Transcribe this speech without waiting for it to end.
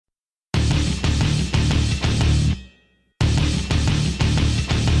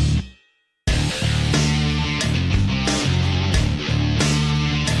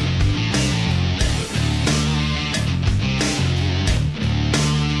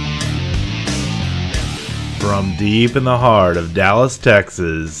From deep in the heart of Dallas,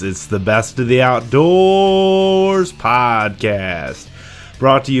 Texas, it's the Best of the Outdoors podcast.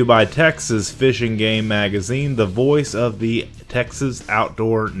 Brought to you by Texas Fish and Game Magazine, the voice of the Texas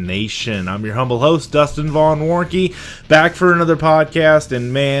Outdoor Nation. I'm your humble host, Dustin Warncke, back for another podcast.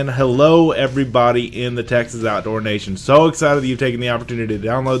 And man, hello everybody in the Texas Outdoor Nation. So excited that you've taken the opportunity to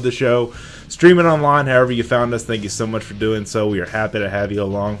download the show, stream it online, however you found us. Thank you so much for doing so. We are happy to have you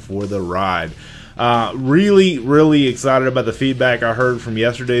along for the ride. Really excited about the feedback I heard from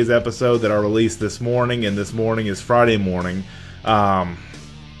yesterday's episode that I released this morning, and this morning is Friday morning.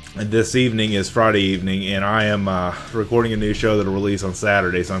 This evening is Friday evening, and I am recording a new show that will release on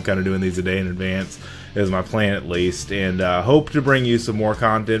Saturday, so I'm kind of doing these a day in advance, is my plan at least, and hope to bring you some more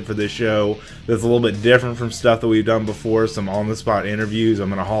content for this show that's a little bit different from stuff that we've done before, some on-the-spot interviews. I'm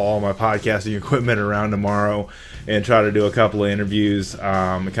going to haul all my podcasting equipment around tomorrow and try to do a couple of interviews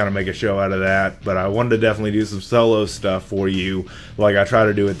and kind of make a show out of that. But I wanted to definitely do some solo stuff for you like I try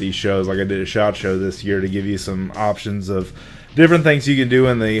to do at these shows, like I did a SHOT Show this year, to give you some options of different things you can do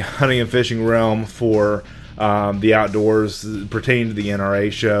in the hunting and fishing realm for the outdoors pertaining to the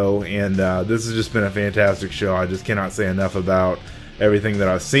NRA Show. And this has just been a fantastic show. I just cannot say enough about everything that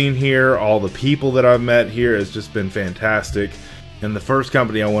I've seen here. All the people that I've met here has just been fantastic. And the first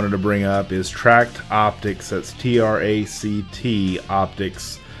company I wanted to bring up is Tract Optics. That's T-R-A-C-T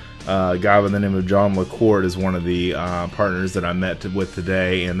Optics. A guy by the name of John LaCourt is one of the partners that I met with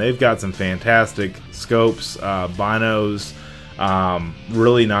today. And they've got some fantastic scopes, binos,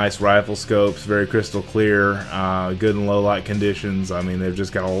 really nice rifle scopes, very crystal clear, good in low light conditions. I mean, they've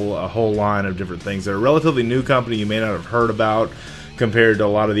just got a whole line of different things. They're a relatively new company you may not have heard about compared to a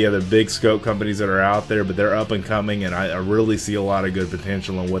lot of the other big scope companies that are out there, but they're up and coming, and I really see a lot of good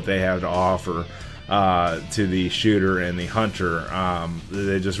potential in what they have to offer to the shooter and the hunter.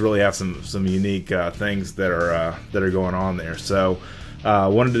 They just really have some unique things that are going on there. So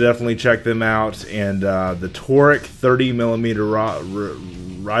wanted to definitely check them out. And the Toric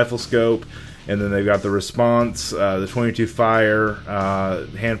 30mm rifle scope, and then they've got the Response, the 22 Fire,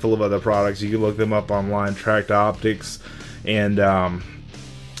 handful of other products. You can look them up online, Tract Optics. And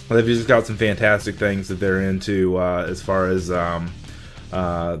they've just got some fantastic things that they're into as far as the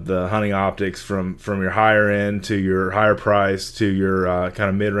hunting optics, from your higher end to your higher price to your kind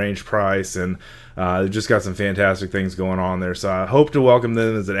of mid-range price. And they've just got some fantastic things going on there. So I hope to welcome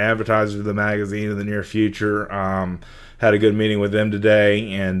them as an advertiser to the magazine in the near future. Had a good meeting with them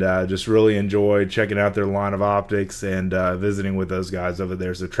today, and just really enjoyed checking out their line of optics and visiting with those guys over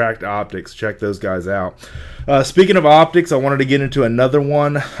there. So Tract Optics, check those guys out. Speaking of optics, I wanted to get into another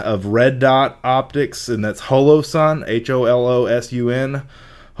one of Red Dot Optics, and that's Holosun, H-O-L-O-S-U-N,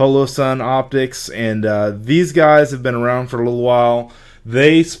 Holosun Optics. And these guys have been around for a little while.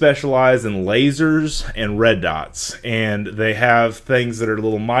 They specialize in lasers and red dots, and they have things that are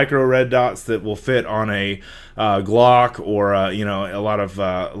little micro red dots that will fit on a Glock or a lot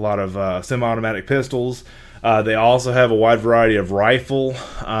of semi-automatic pistols. They also have a wide variety of rifle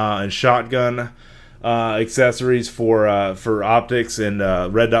and shotgun accessories for optics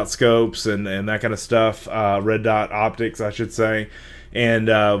and red dot scopes and that kind of stuff. Red dot optics, I should say. And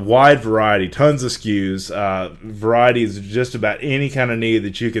wide variety, tons of SKUs, varieties of just about any kind of need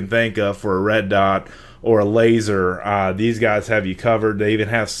that you can think of for a red dot or a laser. These guys have you covered. They even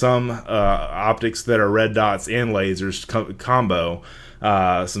have some optics that are red dots and lasers combo,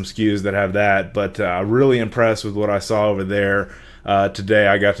 some SKUs that have that. But really impressed with what I saw over there. Today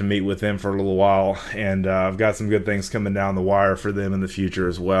I got to meet with them for a little while, and I've got some good things coming down the wire for them in the future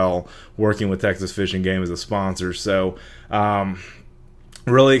as well, working with Texas Fish and Game as a sponsor. So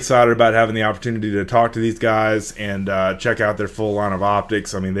really excited about having the opportunity to talk to these guys and check out their full line of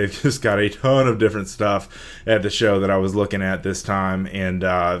optics. I mean, they've just got a ton of different stuff at the show that I was looking at this time, and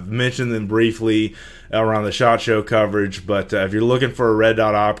mentioned them briefly around the SHOT Show coverage. But if you're looking for a red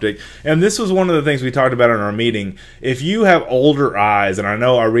dot optic, and this was one of the things we talked about in our meeting, if you have older eyes, and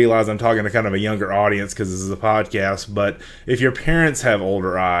I realize I'm talking to kind of a younger audience because this is a podcast, but if your parents have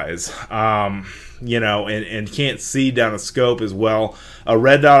older eyes, and can't see down a scope as well, a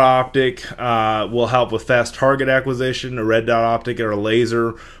red dot optic will help with fast target acquisition. A red dot optic or a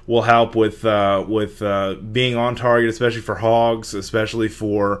laser will help with being on target, especially for hogs, especially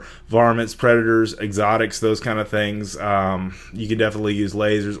for varmints, predators, exotics, those kind of things. You can definitely use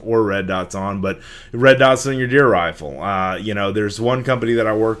lasers or red dots on, but red dots on your deer rifle. There's one company that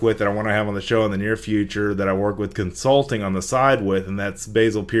I work with that I want to have on the show in the near future that I work with consulting on the side with, and that's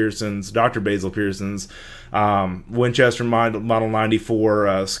Dr. Basil Pearson's Winchester Model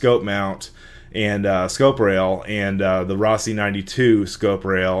 94 scope mount. and scope rail, and the Rossi 92 scope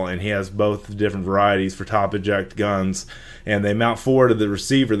rail, and he has both different varieties for top eject guns, and they mount forward to the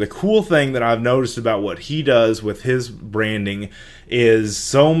receiver. The cool thing that I've noticed about what he does with his branding is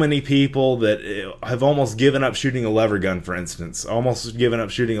so many people that have almost given up shooting a lever gun, for instance, almost given up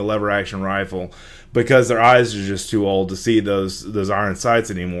shooting a lever action rifle because their eyes are just too old to see those iron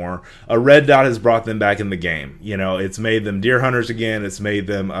sights anymore. A red dot has brought them back in the game. You know, it's made them deer hunters again. It's made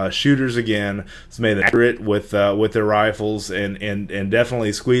them shooters again. It's made them accurate with their rifles, and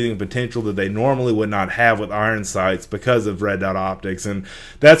definitely squeezing potential that they normally would not have with iron sights because of red dot optics. And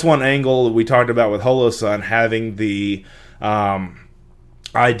that's one angle that we talked about with Holosun, having the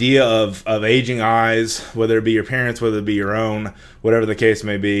idea of aging eyes, whether it be your parents, whether it be your own, whatever the case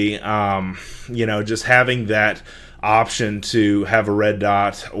may be. You know, just having that option to have a red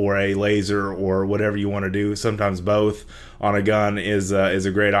dot or a laser or whatever you want to do, sometimes both, on a gun is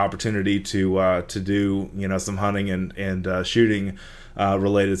a great opportunity to do, you know, some hunting and shooting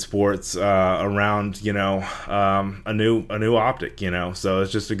related sports around, you know, a new optic, you know. So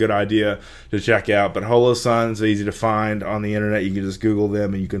it's just a good idea to check out. But Holosun's easy to find on the internet. You can just Google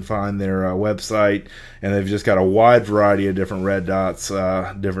them and you can find their website, and they've just got a wide variety of different red dots,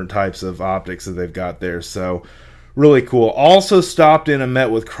 different types of optics that they've got there. So really cool. Also stopped in and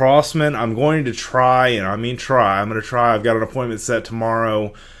met with Crosman. I'm going to try, and I mean try, I'm going to try. I've got an appointment set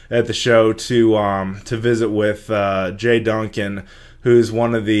tomorrow at the show to visit with Jay Duncan, who's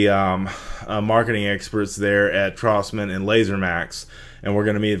one of the marketing experts there at Crosman and LaserMax. And we're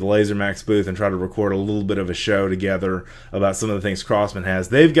going to meet at the LaserMax booth and try to record a little bit of a show together about some of the things Crosman has.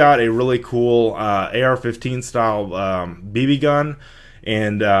 They've got a really cool AR-15 style BB gun,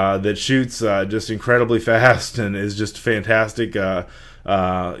 and that shoots just incredibly fast and is just fantastic gun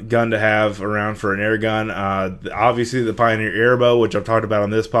to have around for an air gun. Obviously the Pioneer Airbow, which I've talked about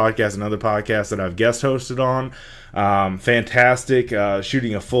on this podcast and other podcasts that I've guest hosted on. Fantastic,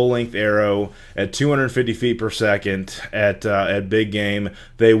 shooting a full-length arrow at 250 feet per second at big game.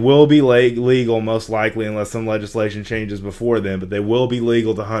 They will be legal, most likely, unless some legislation changes before then, but they will be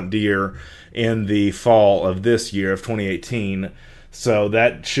legal to hunt deer in the fall of this year, of 2018. So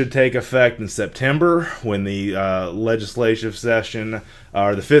that should take effect in September when the legislative session,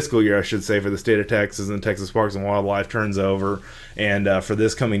 or the fiscal year, I should say, for the state of Texas and Texas Parks and Wildlife turns over. And for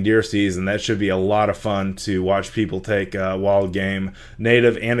this coming deer season, that should be a lot of fun to watch people take wild game,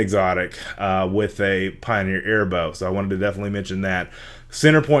 native and exotic, with a Pioneer Airbow. So I wanted to definitely mention that.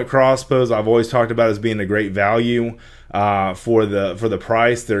 CenterPoint crossbows, I've always talked about as being a great value for the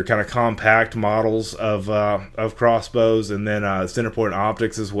price. They're kind of compact models of crossbows, and then CenterPoint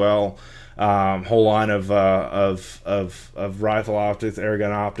optics as well. Whole line of rifle optics,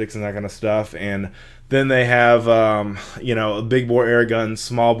 airgun optics, and that kind of stuff. And then they have you know, big bore air guns,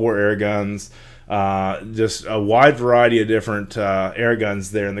 small bore air guns. Just a wide variety of different air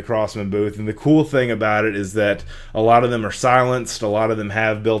guns there in the Crosman booth. And the cool thing about it is that a lot of them are silenced, a lot of them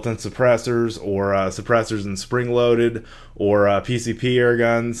have built-in suppressors, or suppressors and spring-loaded, or PCP air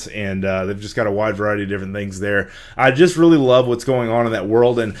guns, and they've just got a wide variety of different things there. I just really love what's going on in that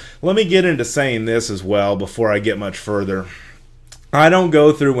world. And let me get into saying this as well before I get much further. I don't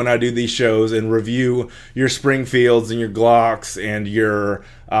go through, when I do these shows, and review your Springfields and your Glocks and your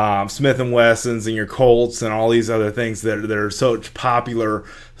Smith & Wessons and your Colts and all these other things that are such popular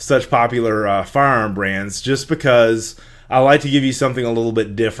firearm brands, just because I like to give you something a little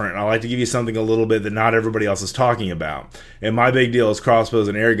bit different. I like to give you something a little bit that not everybody else is talking about. And my big deal is crossbows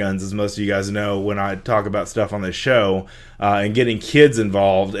and air guns, as most of you guys know when I talk about stuff on this show, and getting kids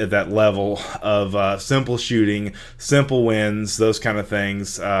involved at that level of simple shooting, simple wins, those kind of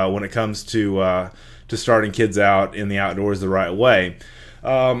things, when it comes to starting kids out in the outdoors the right way.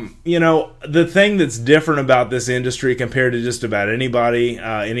 You know, the thing that's different about this industry compared to just about anybody,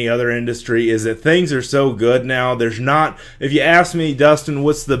 any other industry, is that things are so good now. There's not, if you ask me, Dustin,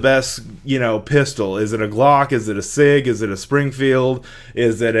 what's the best, you know, pistol? Is it a Glock? Is it a SIG? Is it a Springfield?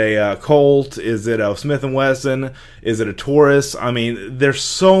 Is it a Colt? Is it a Smith & Wesson? Is it a Taurus? I mean, there's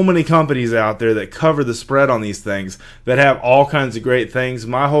so many companies out there that cover the spread on these things that have all kinds of great things.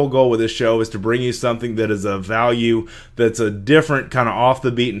 My whole goal with this show is to bring you something that is of value, that's a different kind of off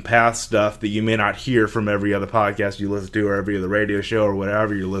the beaten path stuff that you may not hear from every other podcast you listen to, or every other radio show, or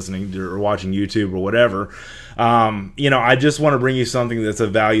whatever you're listening to, or watching YouTube or whatever. You know, I just want to bring you something that's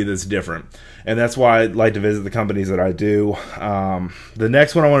of value, that's different. And that's why I'd like to visit the companies that I do. The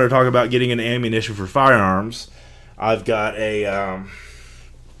next one I want to talk about, getting into ammunition for firearms. I've got a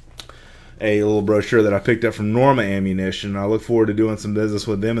little brochure that I picked up from Norma Ammunition. I look forward to doing some business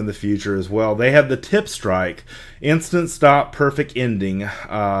with them in the future as well. They have the Tip Strike, Instant Stop, Perfect Ending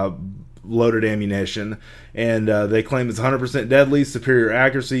loaded ammunition, and they claim it's 100% deadly, superior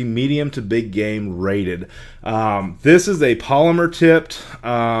accuracy, medium to big game rated. This is a polymer tipped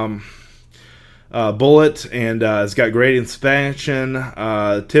bullet, and it's got great expansion,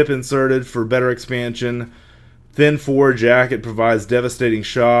 tip inserted for better expansion. Thin forward jacket provides devastating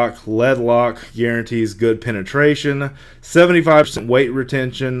shock. Lead lock guarantees good penetration. 75% weight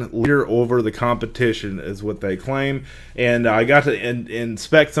retention. Leader over the competition is what they claim. And I got to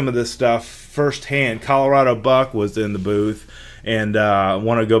inspect some of this stuff firsthand. Colorado Buck was in the booth. And I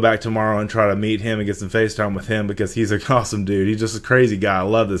want to go back tomorrow and try to meet him and get some FaceTime with him, because he's an awesome dude. He's just a crazy guy. I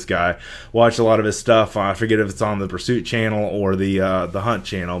love this guy. Watch a lot of his stuff. I forget if it's on the Pursuit channel or the Hunt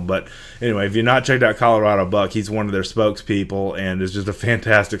channel. But anyway, if you're not checked out Colorado Buck, he's one of their spokespeople and is just a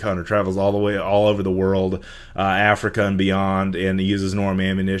fantastic hunter. Travels all over the world, Africa and beyond, and he uses Norma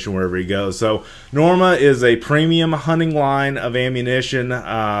ammunition wherever he goes. So Norma is a premium hunting line of ammunition.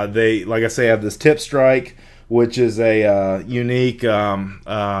 They, like I say, have this tip strike, which is a unique,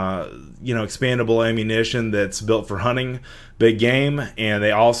 expandable ammunition that's built for hunting big game, and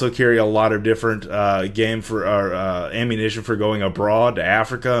they also carry a lot of different ammunition for going abroad to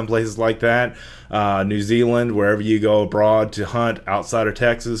Africa and places like that, New Zealand, wherever you go abroad to hunt outside of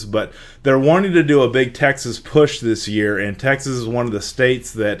Texas. But they're wanting to do a big Texas push this year, and Texas is one of the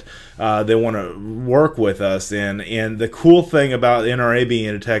states that they want to work with us in. And the cool thing about NRA being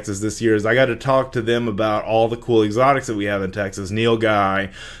in Texas this year is I got to talk to them about all the cool exotics that we have in Texas. Neil Guy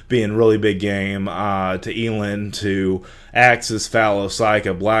being really big game, to Eland, to Axis, Fallow,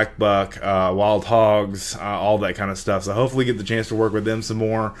 Psycha, Black Buck, Wild Hogs, all that kind of stuff. So hopefully get the chance to work with them some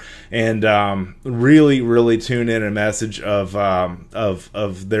more, and really tune in a message of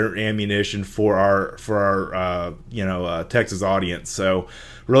their ammunition for our Texas audience. So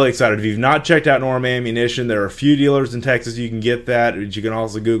really excited. If you've not checked out Norma ammunition, there are a few dealers in Texas you can get that. You can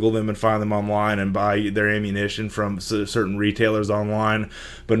also Google them and find them online and buy their ammunition from certain retailers online.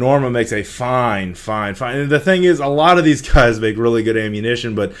 But Norma makes a fine. And the thing is, a lot of these guys make really good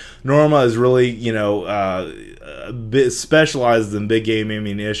ammunition, but Norma is really, specializes in big game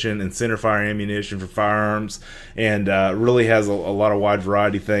ammunition and centerfire ammunition for firearms, and really has a lot of wide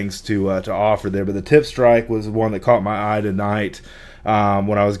variety of things to offer there. But the tip strike was one that caught my eye tonight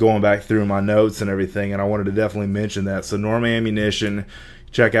when I was going back through my notes and everything, and I wanted to definitely mention that. So Norma ammunition,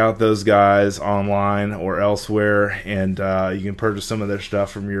 check out those guys online or elsewhere, and you can purchase some of their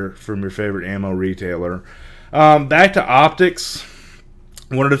stuff from your favorite ammo retailer. Back to optics.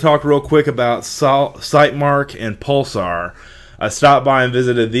 I wanted to talk real quick about Sightmark and Pulsar. I stopped by and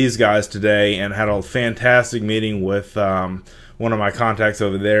visited these guys today and had a fantastic meeting with one of my contacts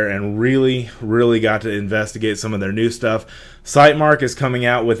over there, and really got to investigate some of their new stuff. Sightmark is coming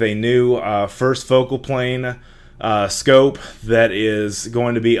out with a new first focal plane scope that is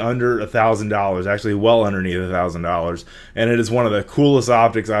going to be under $1,000, actually well underneath $1,000, and it is one of the coolest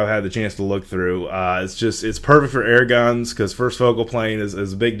optics I've had the chance to look through. It's perfect for air guns, because first focal plane is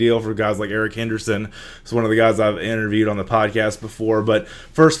a big deal for guys like Eric Henderson. It's one of the guys I've interviewed on the podcast before. But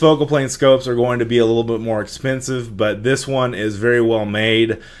first focal plane scopes are going to be a little bit more expensive, but this one is very well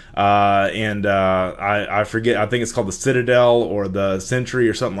made. I forget, I think it's called the Citadel or the Century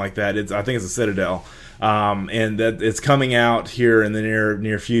or something like that. I think it's a Citadel. And that it's coming out here in the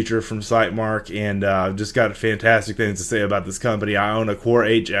near future from Sightmark, and just got fantastic things to say about this company. I own a Core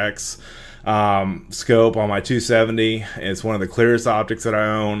HX scope on my 270. It's one of the clearest optics that I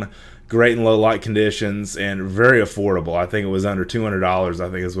own. Great in low light conditions and very affordable. I think it was under $200. I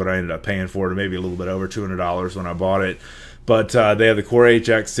think is what I ended up paying for it, or maybe a little bit over $200 when I bought it. But they have the Core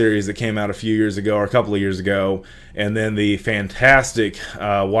HX series that came out a few years ago, or a couple of years ago, and then the fantastic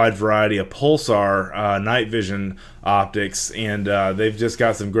wide variety of Pulsar night vision optics, and they've just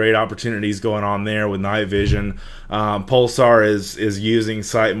got some great opportunities going on there with night vision. Pulsar is using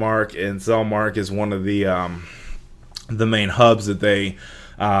Sightmark, and Cellmark is one of the main hubs that they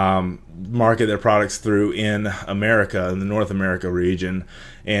market their products through in America, in the North America region.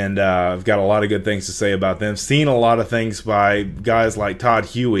 And I've got a lot of good things to say about them. Seen a lot of things by guys like Todd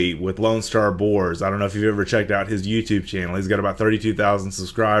Huey with Lone Star Bores. I don't know if you've ever checked out his YouTube channel. He's got about 32,000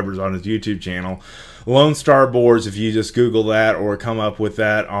 subscribers on his YouTube channel. Lone Star Bores, if you just Google that or come up with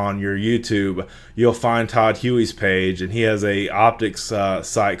that on your YouTube, you'll find Todd Huey's page, and he has a optics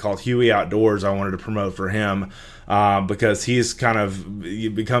site called Huey Outdoors I wanted to promote for him. because he's kind of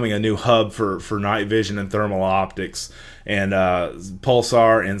becoming a new hub for night vision and thermal optics. And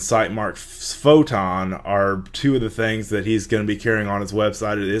Pulsar and Sightmark Photon are two of the things that he's going to be carrying on his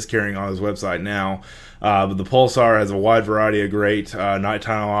website. It is carrying on his website now. But the Pulsar has a wide variety of great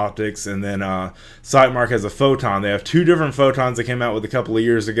nighttime optics, and then Sightmark has a Photon. They have two different Photons they came out with a couple of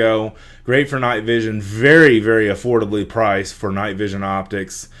years ago. Great for night vision, very, very affordably priced for night vision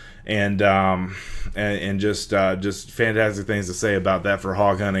optics, and just fantastic things to say about that for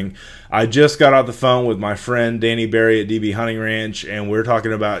hog hunting. I just got off the phone with my friend Danny Berry at DB Hunting Ranch, and we're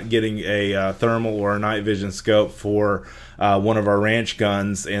talking about getting a thermal or a night vision scope for one of our ranch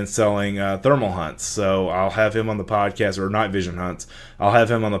guns and selling thermal hunts. So I'll have him on the podcast, or night vision hunts. I'll have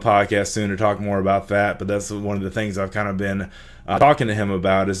him on the podcast soon to talk more about that. But that's one of the things I've kind of been talking to him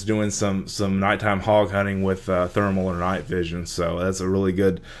about, is doing some nighttime hog hunting with thermal or night vision. So that's a really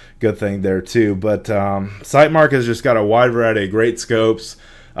good thing there too. But Sightmark has just got a wide variety of great scopes.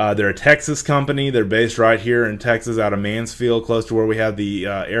 They're a Texas company. They're based right here in Texas, out of Mansfield, close to where we have the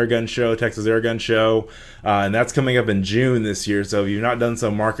Airgun Show, Texas Airgun Show, and that's coming up in June this year. So if you've not done so,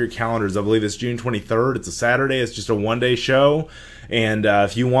 mark your calendars. I believe it's June 23rd. It's a Saturday. It's just a one-day show. And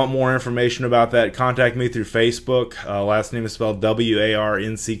if you want more information about that, contact me through Facebook. Last name is spelled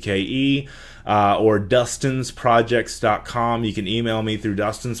Warncke. Or dustinsprojects.com. You can email me through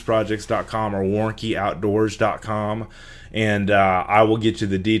dustinsprojects.com or warnckeoutdoors.com, and I will get you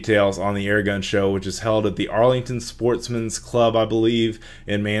the details on the Airgun Show, which is held at the Arlington Sportsman's Club, I believe,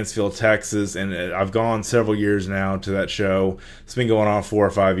 in Mansfield, Texas. And I've gone several years now to that show. It's been going on 4 or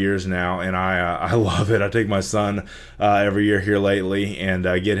 5 years now, and I love it. I take my son every year here lately and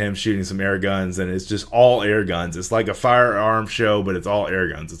get him shooting some air guns, and it's just all air guns. It's like a firearm show, but it's all air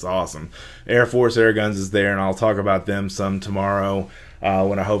guns. It's awesome. Airforce Airguns is there, and I'll talk about them some tomorrow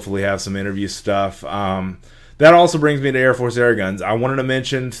when I hopefully have some interview stuff. That also brings me to Airforce Airguns. I wanted to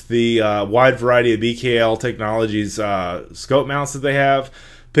mention the wide variety of BKL Technologies scope mounts that they have.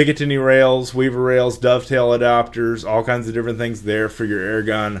 Picatinny rails, Weaver rails, dovetail adapters, all kinds of different things there for your air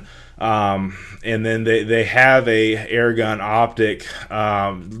gun. And then they have a airgun optic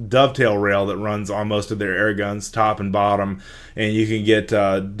dovetail rail that runs on most of their air guns, top and bottom, and you can get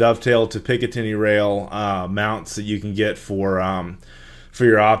dovetail to Picatinny rail mounts that you can get for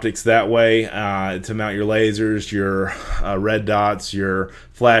your optics that way, to mount your lasers, your red dots, your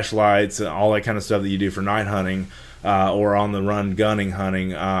flashlights, all that kind of stuff that you do for night hunting. Or on the run gunning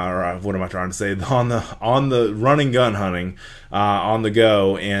hunting, or what am I trying to say? On the running gun hunting, on the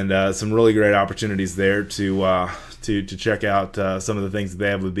go, and some really great opportunities there to check out some of the things that they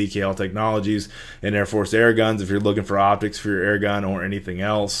have with BKL Technologies and Airforce Airguns if you're looking for optics for your air gun or anything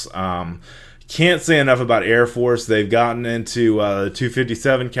else. Can't say enough about Air Force. They've gotten into the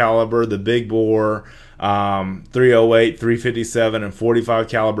 257 caliber, the big bore, 308, 357, and 45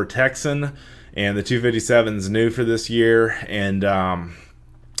 caliber Texan. And the 257 is new for this year, and I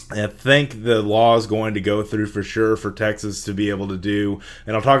think the law is going to go through for sure for Texas to be able to do,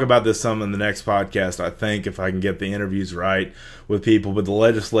 and I'll talk about this some in the next podcast, I think, if I can get the interviews right with people, but the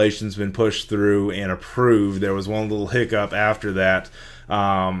legislation's been pushed through and approved. There was one little hiccup after that,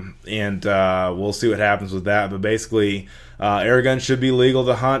 and we'll see what happens with that, but basically air guns should be legal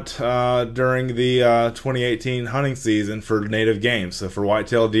to hunt during the 2018 hunting season for native game. So for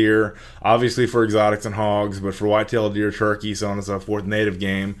whitetail deer, obviously for exotics and hogs, but for whitetail deer, turkey, so on and so forth, native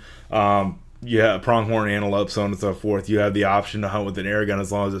game, yeah, pronghorn antelope, so on and so forth, you have the option to hunt with an air gun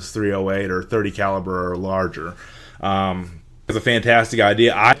as long as it's 308 or 30 caliber or larger. It's a fantastic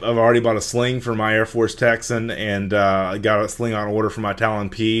idea. I've already bought a sling for my Air Force Texan, and got a sling on order for my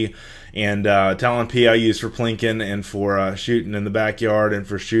Talon P. And Talon P I use for plinking and for shooting in the backyard and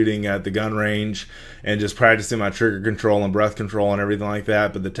for shooting at the gun range and just practicing my trigger control and breath control and everything like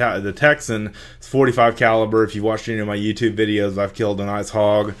that. But the Texan is 45 caliber. If you've watched any of my YouTube videos, I've killed a nice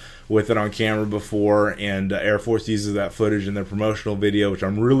hog with it on camera before, and Air Force uses that footage in their promotional video, which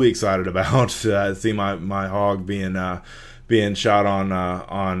I'm really excited about. See my hog being shot on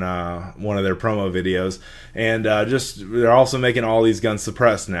one of their promo videos, and they're also making all these guns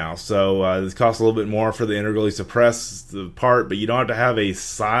suppressed now. So this costs a little bit more for the integrally suppressed part, but you don't have to have a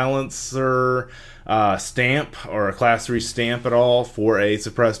silencer stamp or a class 3 stamp at all for a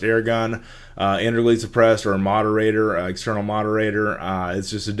suppressed air gun, integrally suppressed or a moderator, external moderator. It's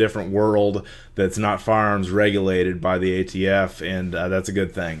just a different world that's not firearms regulated by the ATF, and that's a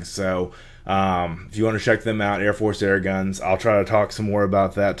good thing. So if you want to check them out, Air Force Airguns, I'll try to talk some more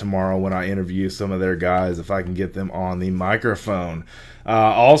about that tomorrow when I interview some of their guys, if I can get them on the microphone.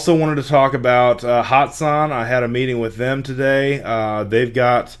 Also wanted to talk about Hatsan. I had a meeting with them today. They've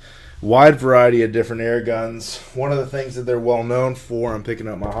got wide variety of different air guns. One of the things that they're well known for, I'm picking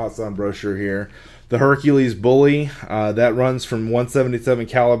up my Hatsan brochure here, the Hercules Bully, that runs from 177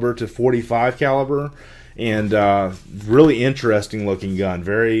 caliber to 45 caliber, and really interesting looking gun.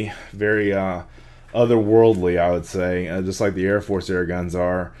 Very, very otherworldly, I would say, just like the Airforce Airguns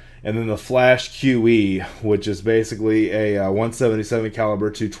are. And then the Flash QE, which is basically a 177 caliber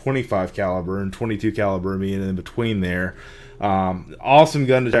to 25 caliber, and 22 caliber being in between there. Awesome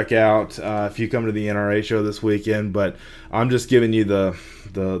gun to check out if you come to the NRA show this weekend. But I'm just giving you the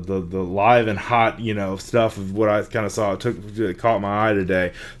live and hot, you know, stuff of what I kind of saw. It caught my eye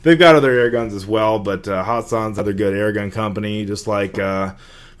today. They've got other air guns as well, but Hatsan's another good air gun company, just like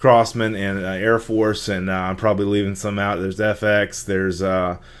Crosman and Airforce, and I'm probably leaving some out. There's FX, there's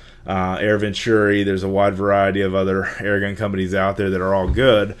Air Venturi, there's a wide variety of other airgun companies out there that are all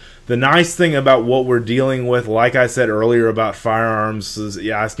good. The nice thing about what we're dealing with, like I said earlier about firearms, is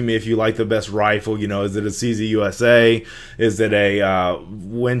asking me if you like the best rifle. You know, is it a CZ USA? Is it a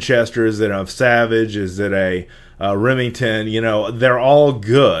Winchester? Is it a Savage? Is it a Remington? You know, they're all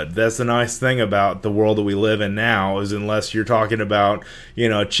good. That's the nice thing about the world that we live in now, is unless you're talking about, you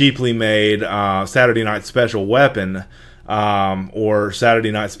know, a cheaply made Saturday night special weapon, or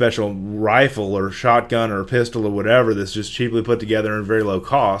Saturday night special rifle or shotgun or pistol or whatever that's just cheaply put together and very low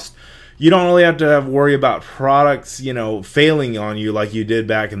cost, you don't really have to worry about products, you know, failing on you like you did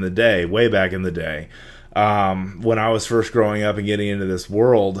back in the day, way back in the day. When I was first growing up and getting into this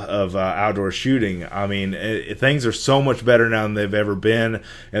world of outdoor shooting, I mean, things are so much better now than they've ever been,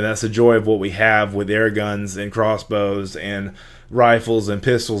 and that's the joy of what we have with air guns and crossbows and rifles and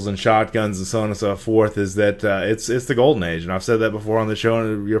pistols and shotguns and so on and so forth, is that it's the golden age. And I've said that before on the show,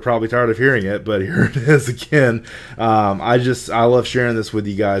 and you're probably tired of hearing it, but here it is again. I love sharing this with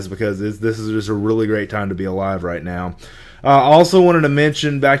you guys because this is just a really great time to be alive right now. Also wanted to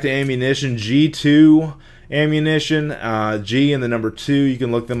mention, back to ammunition, G2 ammunition, G and the number 2, you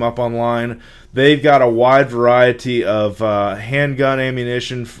can look them up online. They've got a wide variety of handgun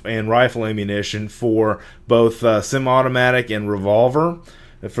ammunition and rifle ammunition for both semi-automatic and revolver,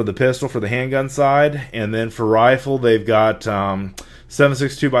 for the pistol, for the handgun side. And then for rifle, they've got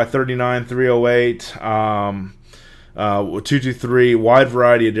 7.62 by 39, 308, 223, wide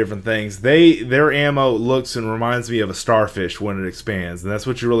variety of different things. Their ammo looks and reminds me of a starfish when it expands, and that's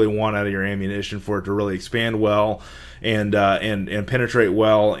what you really want out of your ammunition, for it to really expand well and penetrate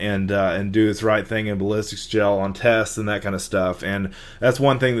well and do its right thing in ballistics gel on tests and that kind of stuff. And that's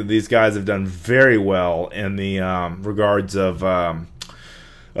one thing that these guys have done very well in the regards of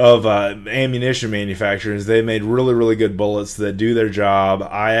ammunition manufacturers. They made really good bullets that do their job.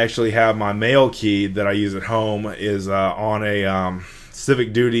 I actually have my mail key that I use at home is on a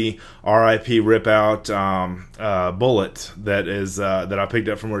Civic Duty RIP rip out bullet that I picked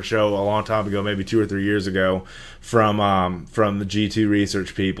up from a show a long time ago, maybe 2 or 3 years ago, from the G2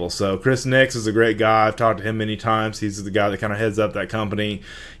 research people. So Chris Nix is a great guy. I've talked to him many times. He's the guy that kind of heads up that company,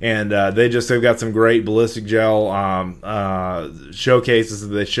 and they've got some great ballistic gel showcases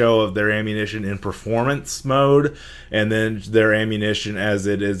that they show of their ammunition in performance mode, and then their ammunition as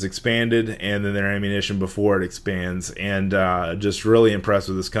it is expanded, and then their ammunition before it expands. And just really impressed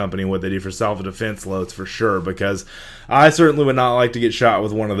with this company, what they do for self-defense loads, for sure, because I certainly would not like to get shot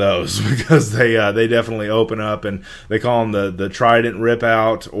with one of those, because they definitely open up, and they call them the Trident Rip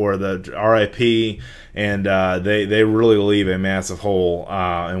Out or the RIP, and they really leave a massive hole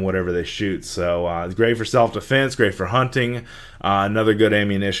in whatever they shoot. So it's great for self-defense, great for hunting. Another good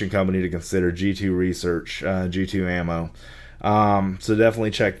ammunition company to consider, G2 Research, G2 Ammo. So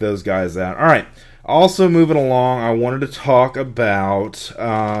definitely check those guys out. All right. Also, moving along, I wanted to talk about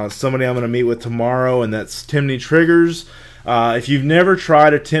somebody I'm going to meet with tomorrow, and that's Timney Triggers. If you've never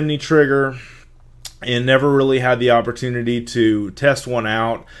tried a Timney trigger and never really had the opportunity to test one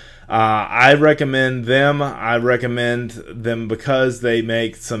out, I recommend them. I recommend them because they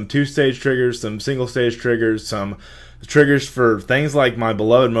make some 2-stage triggers, some single-stage triggers, some triggers for things like my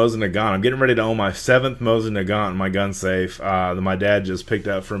beloved Mosin Nagant. I'm getting ready to own my 7th Mosin Nagant in my gun safe that my dad just picked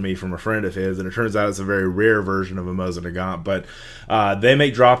up for me from a friend of his, and it turns out it's a very rare version of a Mosin Nagant. But they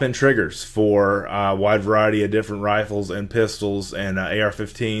make drop-in triggers for a wide variety of different rifles and pistols and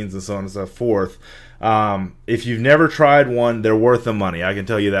AR-15s and so on and so forth. If you've never tried one, they're worth the money. I can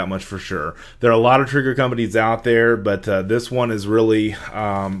tell you that much for sure. There are a lot of trigger companies out there, but this one is really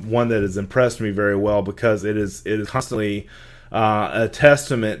one that has impressed me very well, because it is constantly a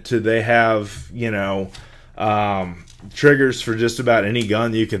testament to, they have, you know, triggers for just about any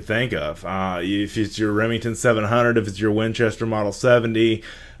gun you can think of. If it's your Remington 700, if it's your Winchester Model 70,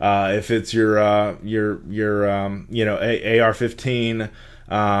 if it's your you know, AR-15.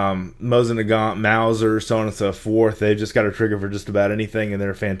 Mosin Nagant, Mauser, so on and so forth. They've just got a trigger for just about anything, and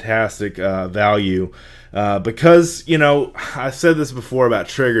they're fantastic value. Because, you know, I said this before about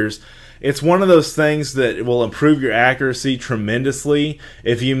triggers. It's one of those things that will improve your accuracy tremendously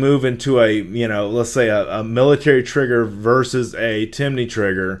if you move into a, you know, let's say a military trigger versus a Timney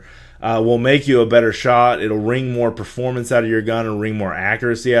trigger. Will make you a better shot. It'll wring more performance out of your gun and wring more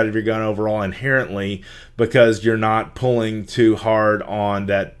accuracy out of your gun overall inherently, because you're not pulling too hard on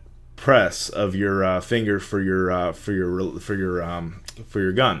that press of your finger for your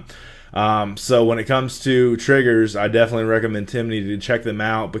gun. So when it comes to triggers, I definitely recommend Timney to check them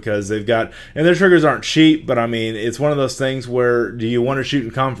out, because they've got, and their triggers aren't cheap, but I mean, it's one of those things where, do you want to shoot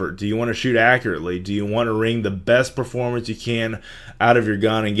in comfort? Do you want to shoot accurately? Do you want to wring the best performance you can out of your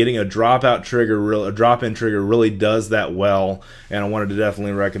gun? And getting a drop-in trigger really does that well, and I wanted to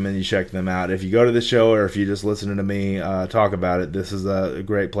definitely recommend you check them out. If you go to the show, or if you just listen to me talk about it, this is a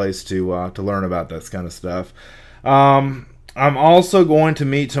great place to learn about this kind of stuff. I'm also going to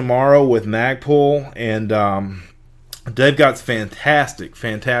meet tomorrow with Magpul, and they've got fantastic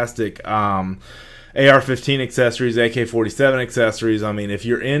AR-15 accessories, AK-47 accessories. I mean, if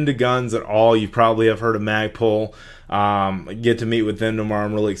you're into guns at all, you probably have heard of Magpul. Get to meet with them tomorrow.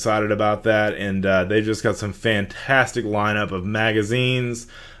 I'm really excited about that, and they've just got some fantastic lineup of magazines,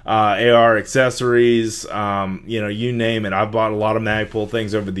 AR accessories, you know, you name it. I've bought a lot of Magpul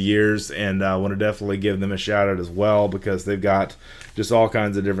things over the years, and I want to definitely give them a shout out as well, because they've got just all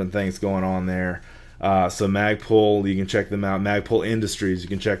kinds of different things going on there. So Magpul, you can check them out. Magpul Industries, you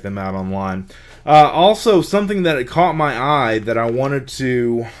can check them out online. Also, something that caught my eye that I wanted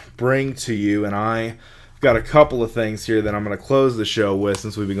to bring to you, and I've got a couple of things here that I'm going to close the show with,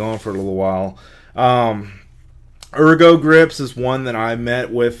 since we've been going for a little while. Ergo grips is one that I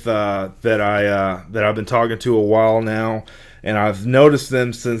met with, that I've been talking to a while now, and I've noticed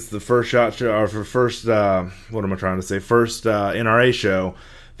them since the first first NRA show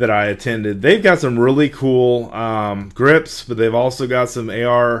that I attended. They've got some really cool grips, but they've also got some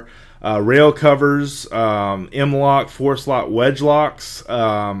AR rail covers, M-lock, 4-slot wedge locks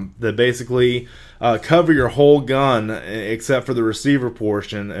that basically cover your whole gun except for the receiver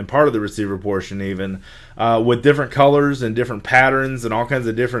portion, and part of the receiver portion even, with different colors and different patterns and all kinds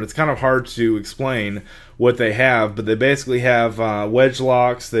of different, it's kind of hard to explain what they have, but they basically have wedge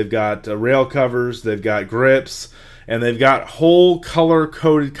locks, they've got rail covers, they've got grips, and they've got whole color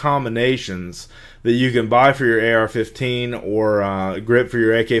coded combinations that you can buy for your AR-15 or grip for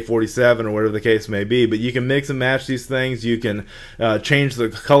your AK-47 or whatever the case may be. But you can mix and match these things. You can change the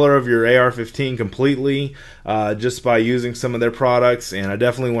color of your AR-15 completely just by using some of their products. And I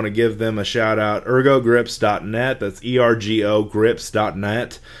definitely want to give them a shout out. ErgoGrips.net. That's ERGO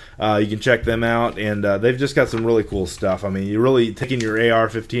Grips.net. You can check them out, and they've just got some really cool stuff. I mean, you're really taking your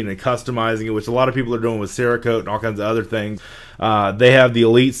AR-15 and customizing it, which a lot of people are doing with Cerakote and all kinds of other things. They have the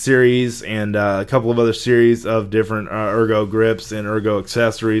Elite series and a couple of other series of different Ergo grips and Ergo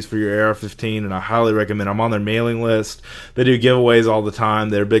accessories for your AR-15, and I highly recommend. I'm on their mailing list. They do giveaways all the time.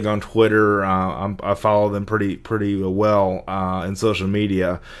 They're big on Twitter. I follow them pretty well in social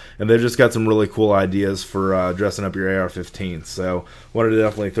media, and they've just got some really cool ideas for dressing up your AR-15. So wanted to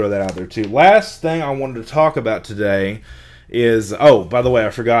definitely throw that out there too. Last thing I wanted to talk about today is, oh, by the way, I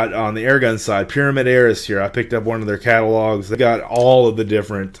forgot, on the airgun side, Pyramyd Air is here. I picked up one of their catalogs. They got all of the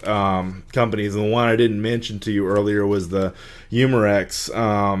different companies, and the one I didn't mention to you earlier was the Umarex.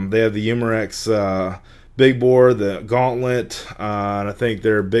 They have the Umarex big bore, the Gauntlet, and I think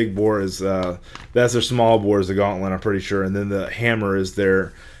their big bore is, that's their small bore is the Gauntlet, I'm pretty sure, and then the Hammer is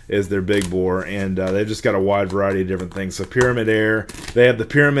their big bore, and they've just got a wide variety of different things. So Pyramyd Air, they have the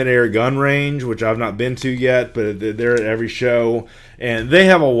Pyramyd Air gun range, which I've not been to yet, but they're at every show, and they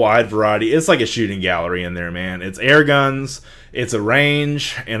have a wide variety. It's like a shooting gallery in there, man. It's air guns, it's a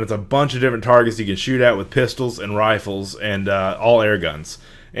range, and it's a bunch of different targets you can shoot at with pistols and rifles, and all air guns.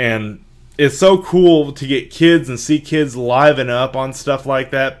 And it's so cool to get kids and see kids liven up on stuff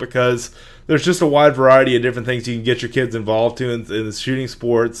like that, because there's just a wide variety of different things you can get your kids involved to in the shooting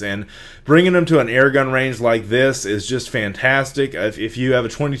sports, and bringing them to an air gun range like this is just fantastic. If you have a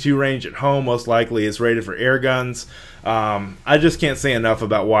 22 range at home, most likely it's rated for air guns. I just can't say enough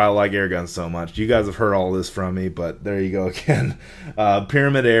about why I like air guns so much. You guys have heard all this from me, but there you go again.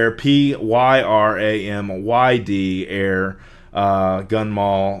 Pyramyd Air, Pyramyd Air. Gun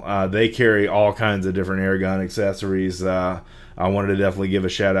Mall. They carry all kinds of different air gun accessories. I wanted to definitely give a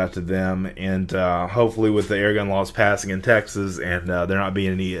shout out to them, and hopefully with the airgun laws passing in Texas and there not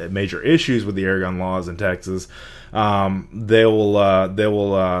being any major issues with the airgun laws in Texas, they'll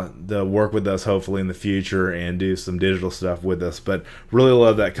work with us hopefully in the future and do some digital stuff with us. But really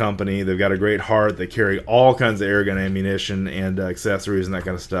love that company. They've got a great heart. They carry all kinds of airgun ammunition and accessories and that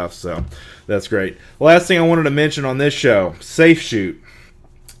kind of stuff, so that's great. Last thing I wanted to mention on this show, Safe Shoot,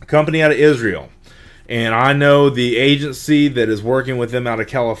 a company out of Israel. And I know the agency that is working with them out of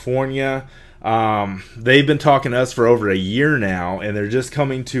California. They've been talking to us for over a year now, and they're just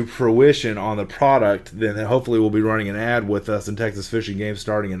coming to fruition on the product. Then hopefully we'll be running an ad with us in Texas Fishing Game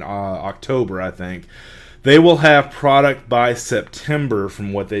starting in October, I think. They will have product by September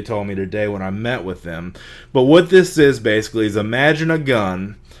from what they told me today when I met with them. But what this is basically is, imagine a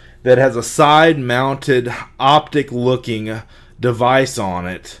gun that has a side-mounted optic-looking device on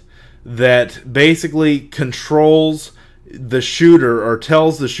it that basically controls the shooter, or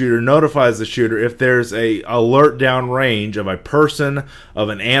tells the shooter, notifies the shooter if there's a alert downrange of a person, of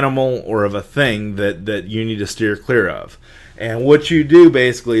an animal, or of a thing that you need to steer clear of. And what you do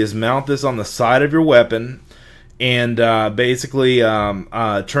basically is mount this on the side of your weapon and basically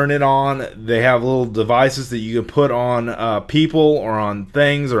turn it on. They have little devices that you can put on people or on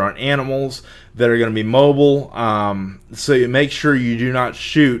things or on animals that are going to be mobile, so you make sure you do not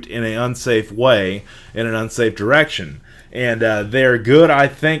shoot in an unsafe way, in an unsafe direction. And they're good, I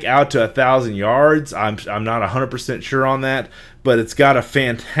think, out to 1,000 yards. I'm not 100% sure on that, but it's got a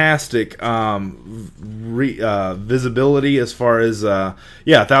fantastic visibility as far as, yeah,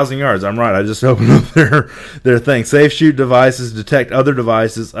 1,000 yards. I'm right. I just opened up their thing. Safe Shoot devices detect other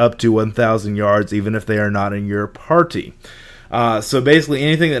devices up to 1,000 yards, even if they are not in your party. So basically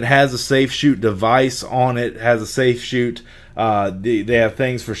anything that has a Safe Shoot device on it has a Safe Shoot. They have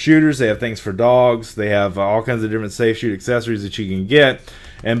things for shooters, they have things for dogs, they have all kinds of different Safe Shoot accessories that you can get.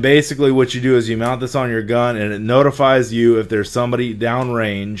 And basically what you do is you mount this on your gun, and it notifies you if there's somebody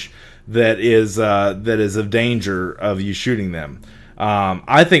downrange that is of danger of you shooting them.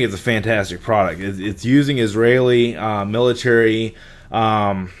 I think it's a fantastic product. It's using Israeli military,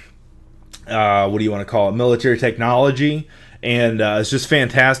 what do you want to call it, military technology. And it's just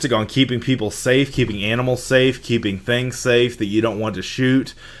fantastic on keeping people safe, keeping animals safe, keeping things safe that you don't want to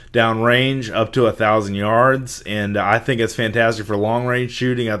shoot downrange up to 1,000 yards. And I think it's fantastic for long range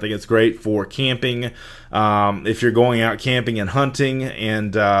shooting. I think it's great for camping. If you're going out camping and hunting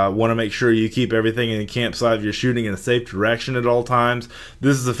and want to make sure you keep everything in the campsite, you're shooting in a safe direction at all times,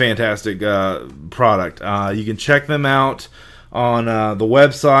 this is a fantastic product. You can check them out on the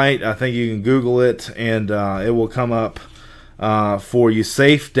website. I think you can Google it and it will come up for you,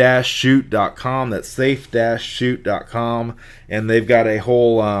 safe-shoot.com. That's safe-shoot.com, and they've got a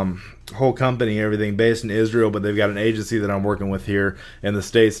whole company, everything based in Israel, but they've got an agency that I'm working with here in the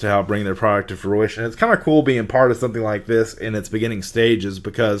States to help bring their product to fruition. It's kind of cool being part of something like this in its beginning stages,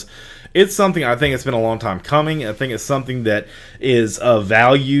 because it's something I think it's been a long time coming. I think it's something that is of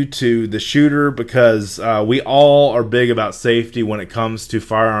value to the shooter, because we all are big about safety when it comes to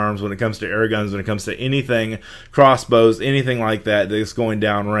firearms, when it comes to air guns, when it comes to anything, crossbows, anything like that that's going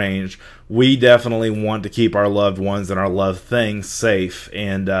down range. We definitely want to keep our loved ones and our loved things safe,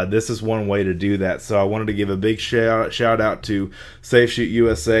 and this is one way to do that. So I wanted to give a big shout out to Safe Shoot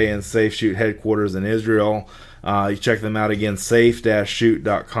USA and Safe Shoot headquarters in Israel. You check them out again,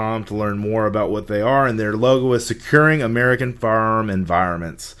 safe-shoot.com, to learn more about what they are. And their logo is Securing American Firearm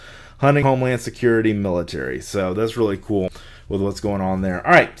Environments, Hunting, Homeland Security, Military. So that's really cool with what's going on there.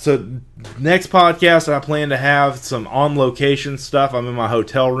 All right, so next podcast, I plan to have some on-location stuff. I'm in my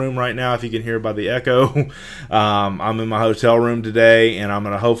hotel room right now, if you can hear by the echo. I'm in my hotel room today, and I'm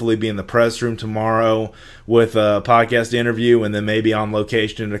going to hopefully be in the press room tomorrow with a podcast interview, and then maybe on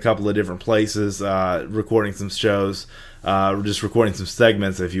location in a couple of different places, recording some shows, just recording some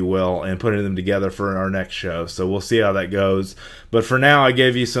segments, if you will, and putting them together for our next show. So we'll see how that goes. But for now, I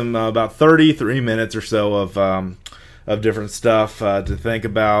gave you some about 33 minutes or so of different stuff to think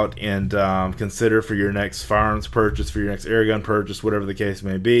about and consider for your next firearms purchase, for your next airgun purchase, whatever the case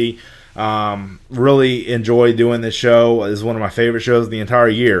may be. Really enjoy doing this show. It's one of my favorite shows of the entire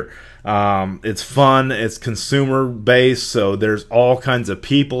year. It's fun, it's consumer based, so there's all kinds of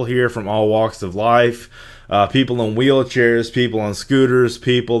people here from all walks of life. People in wheelchairs, people on scooters,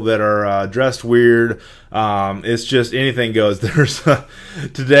 people that are dressed weird. It's just anything goes. There's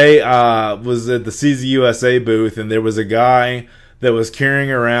today was at the CZ USA booth, and there was a guy that was carrying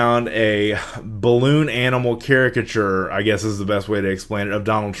around a balloon animal caricature, I guess is the best way to explain it, of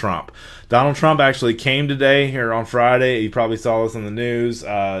Donald Trump. Donald Trump actually came today here on Friday. You probably saw this on the news.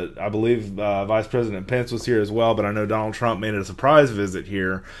 I believe Vice President Pence was here as well, but I know Donald Trump made a surprise visit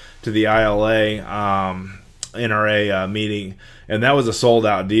here to the ILA NRA meeting, and that was a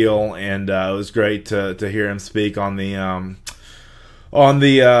sold-out deal, and it was great to hear him speak on the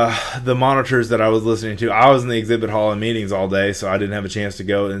monitors that I was listening to. I was in the exhibit hall and meetings all day, so I didn't have a chance to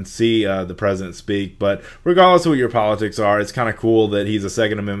go and see the president speak. But regardless of what your politics are, it's kind of cool that he's a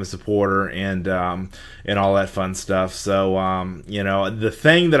Second Amendment supporter and all that fun stuff. So you know, the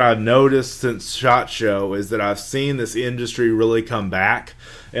thing that I've noticed since SHOT Show is that I've seen this industry really come back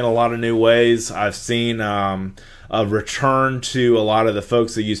in a lot of new ways. I've seen a return to a lot of the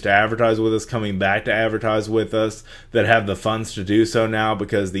folks that used to advertise with us coming back to advertise with us that have the funds to do so now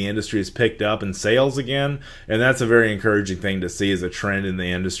because the industry has picked up in sales again, and that's a very encouraging thing to see as a trend in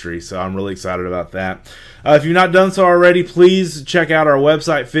the industry. So I'm really excited about that. If you've not done so already, please check out our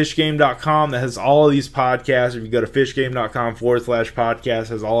website, fishgame.com. That has all of these podcasts. If you go to fishgame.com/podcast,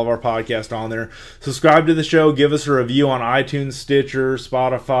 has all of our podcasts on there. Subscribe to the show. Give us a review on iTunes, Stitcher,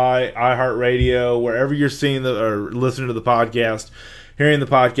 Spotify, iHeartRadio, wherever you're seeing or listening to the podcast, hearing the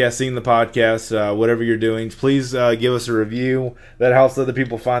podcast, seeing the podcast, whatever you're doing. Please give us a review. That helps other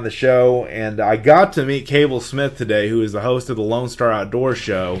people find the show. And I got to meet Cable Smith today, who is the host of the Lone Star Outdoor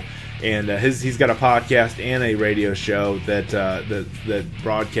Show. And he's got a podcast and a radio show that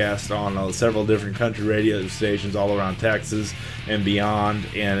broadcasts on several different country radio stations all around Texas and beyond.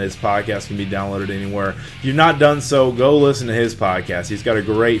 And his podcast can be downloaded anywhere. If you've not done so, go listen to his podcast. He's got a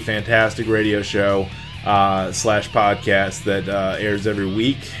great, fantastic radio show slash podcast that airs every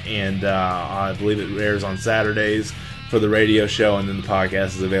week, and I believe it airs on Saturdays for the radio show, and then the podcast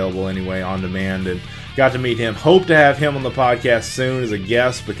is available anyway on demand. And got to meet him. Hope to have him on the podcast soon as a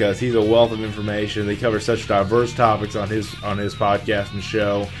guest because he's a wealth of information. They cover such diverse topics on his podcast and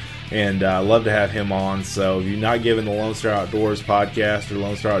show, and love to have him on. So if you're not giving the Lone Star Outdoors podcast or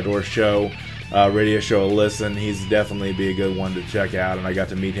Lone Star Outdoors show radio show a listen, he's definitely be a good one to check out. And I got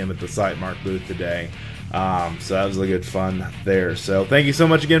to meet him at the Sightmark booth today. So that was a good fun there. So thank you so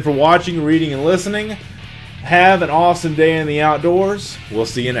much again for watching, reading, and listening. Have an awesome day in the outdoors. We'll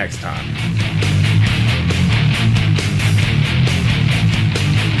see you next time.